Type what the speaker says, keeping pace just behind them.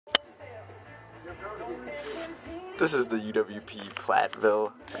This is the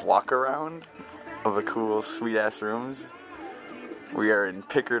UW-Platteville walk around of the cool, sweet ass rooms. We are in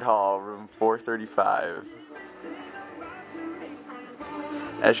Pickard Hall, room 435.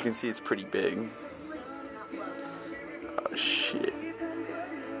 As you can see, it's pretty big. Oh shit.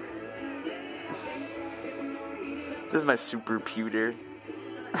 This is my super pewter.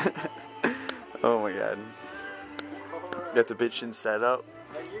 Oh my god. Got the bitchin' set up.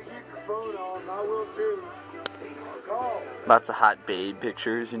 Lots of hot babe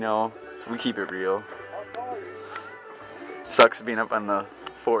pictures, you know, so we keep it real. Sucks being up on the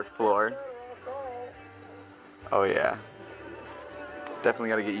 4th floor. Oh yeah. Definitely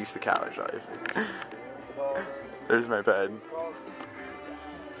gotta get used to college life. There's my bed.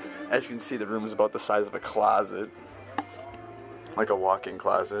 As you can see, the room is about the size of a closet. Like a walk-in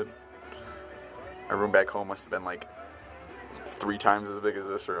closet. Our room back home must have been like 3 times as big as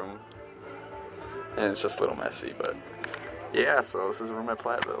this room. And it's just a little messy, but yeah, so this is a room at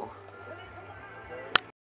Platteville.